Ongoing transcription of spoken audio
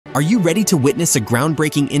Are you ready to witness a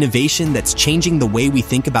groundbreaking innovation that's changing the way we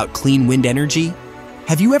think about clean wind energy?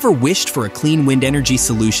 Have you ever wished for a clean wind energy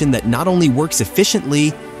solution that not only works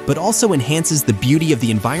efficiently, but also enhances the beauty of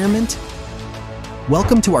the environment?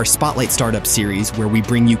 Welcome to our Spotlight Startup series, where we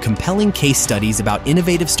bring you compelling case studies about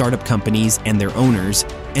innovative startup companies and their owners,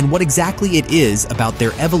 and what exactly it is about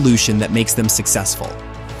their evolution that makes them successful.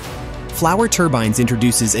 Flower Turbines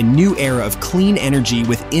introduces a new era of clean energy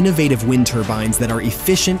with innovative wind turbines that are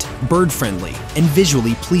efficient, bird-friendly, and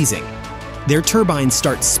visually pleasing. Their turbines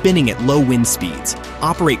start spinning at low wind speeds,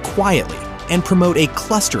 operate quietly, and promote a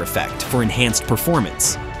cluster effect for enhanced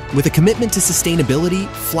performance. With a commitment to sustainability,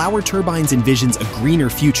 Flower Turbines envisions a greener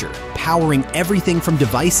future, powering everything from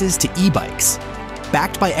devices to e-bikes.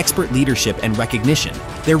 Backed by expert leadership and recognition,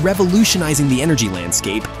 they're revolutionizing the energy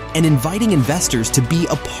landscape and inviting investors to be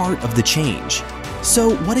a part of the change.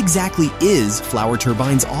 So what exactly is Flower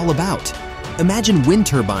Turbines all about? Imagine wind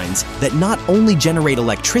turbines that not only generate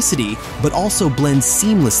electricity, but also blend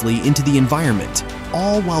seamlessly into the environment,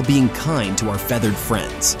 all while being kind to our feathered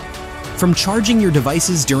friends. From charging your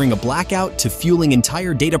devices during a blackout to fueling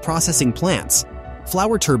entire data processing plants,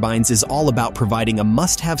 Flower Turbines is all about providing a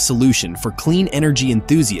must-have solution for clean energy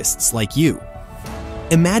enthusiasts like you.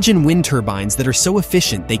 Imagine wind turbines that are so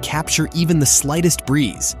efficient they capture even the slightest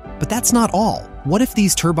breeze. But that's not all. What if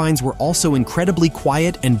these turbines were also incredibly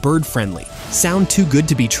quiet and bird-friendly? Sound too good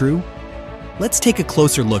to be true? Let's take a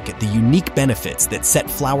closer look at the unique benefits that set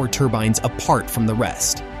Flower Turbines apart from the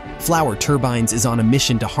rest. Flower Turbines is on a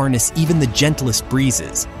mission to harness even the gentlest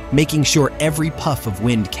breezes, making sure every puff of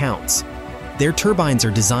wind counts. Their turbines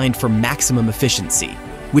are designed for maximum efficiency,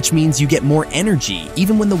 which means you get more energy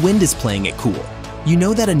even when the wind is playing it cool. You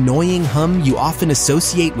know that annoying hum you often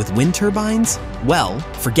associate with wind turbines? Well,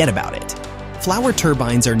 forget about it. Flower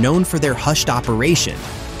Turbines are known for their hushed operation,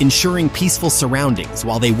 ensuring peaceful surroundings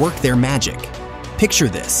while they work their magic. Picture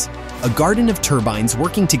this: a garden of turbines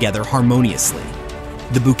working together harmoniously.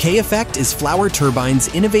 The bouquet effect is Flower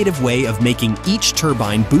Turbines' innovative way of making each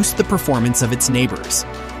turbine boost the performance of its neighbors.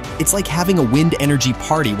 It's like having a wind energy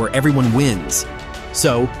party where everyone wins.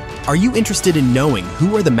 So, are you interested in knowing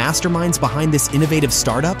who are the masterminds behind this innovative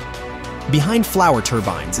startup? Behind Flower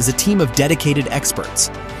Turbines is a team of dedicated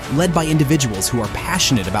experts, led by individuals who are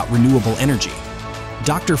passionate about renewable energy.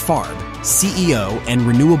 Dr. Farb, CEO and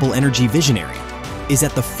renewable energy visionary, is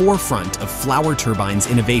at the forefront of Flower Turbines'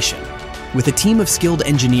 innovation. With a team of skilled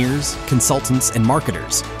engineers, consultants, and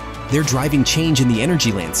marketers, they're driving change in the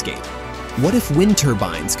energy landscape. What if wind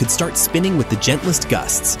turbines could start spinning with the gentlest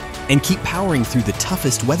gusts and keep powering through the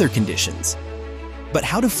toughest weather conditions? But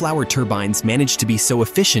how do Flower Turbines manage to be so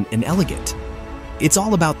efficient and elegant? It's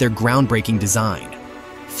all about their groundbreaking design.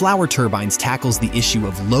 Flower Turbines tackles the issue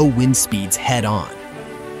of low wind speeds head-on.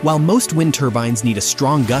 While most wind turbines need a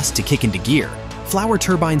strong gust to kick into gear, Flower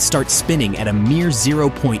Turbines start spinning at a mere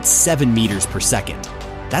 0.7 meters per second.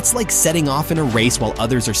 That's like setting off in a race while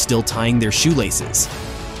others are still tying their shoelaces.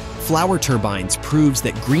 Flower Turbines proves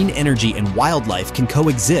that green energy and wildlife can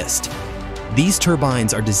coexist. These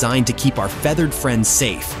turbines are designed to keep our feathered friends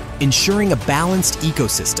safe, ensuring a balanced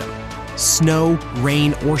ecosystem. Snow,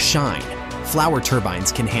 rain, or shine, Flower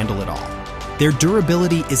Turbines can handle it all. Their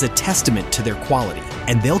durability is a testament to their quality,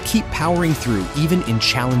 and they'll keep powering through even in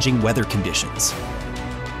challenging weather conditions.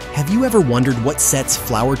 Have you ever wondered what sets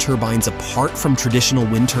Flower Turbines apart from traditional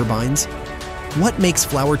wind turbines? What makes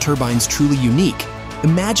Flower Turbines truly unique?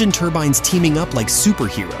 Imagine turbines teaming up like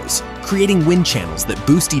superheroes, creating wind channels that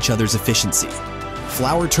boost each other's efficiency.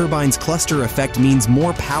 Flower Turbines' cluster effect means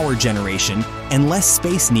more power generation and less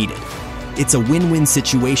space needed. It's a win-win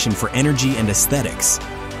situation for energy and aesthetics.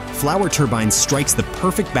 Flower Turbines strikes the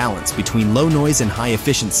perfect balance between low noise and high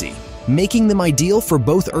efficiency, making them ideal for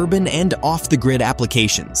both urban and off-the-grid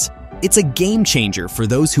applications. It's a game changer for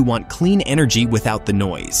those who want clean energy without the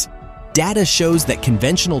noise. Data shows that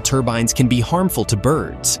conventional turbines can be harmful to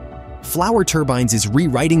birds. Flower Turbines is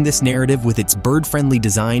rewriting this narrative with its bird-friendly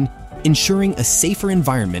design, ensuring a safer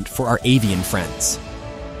environment for our avian friends.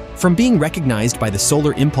 From being recognized by the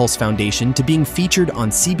Solar Impulse Foundation to being featured on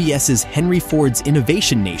CBS's Henry Ford's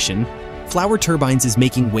Innovation Nation, Flower Turbines is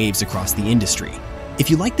making waves across the industry. If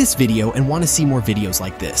you like this video and want to see more videos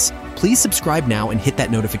like this, please subscribe now and hit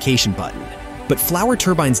that notification button. But Flower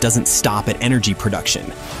Turbines doesn't stop at energy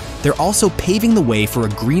production. They're also paving the way for a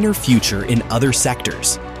greener future in other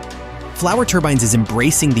sectors. Flower Turbines is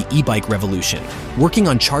embracing the e-bike revolution, working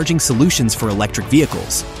on charging solutions for electric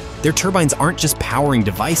vehicles. Their turbines aren't just powering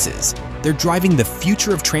devices, they're driving the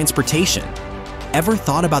future of transportation. Ever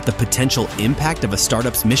thought about the potential impact of a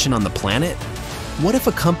startup's mission on the planet? What if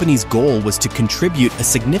a company's goal was to contribute a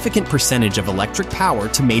significant percentage of electric power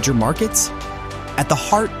to major markets? At the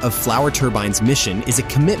heart of Flower Turbines' mission is a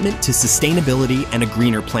commitment to sustainability and a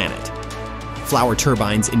greener planet. Flower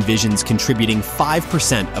Turbines envisions contributing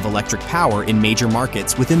 5% of electric power in major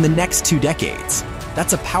markets within the next 2 decades.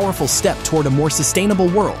 That's a powerful step toward a more sustainable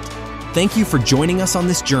world. Thank you for joining us on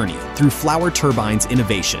this journey through Flower Turbines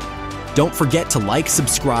innovation. Don't forget to like,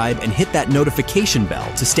 subscribe, and hit that notification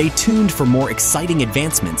bell to stay tuned for more exciting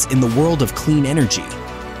advancements in the world of clean energy.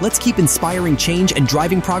 Let's keep inspiring change and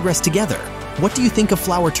driving progress together. What do you think of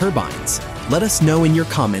Flower Turbines? Let us know in your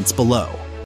comments below.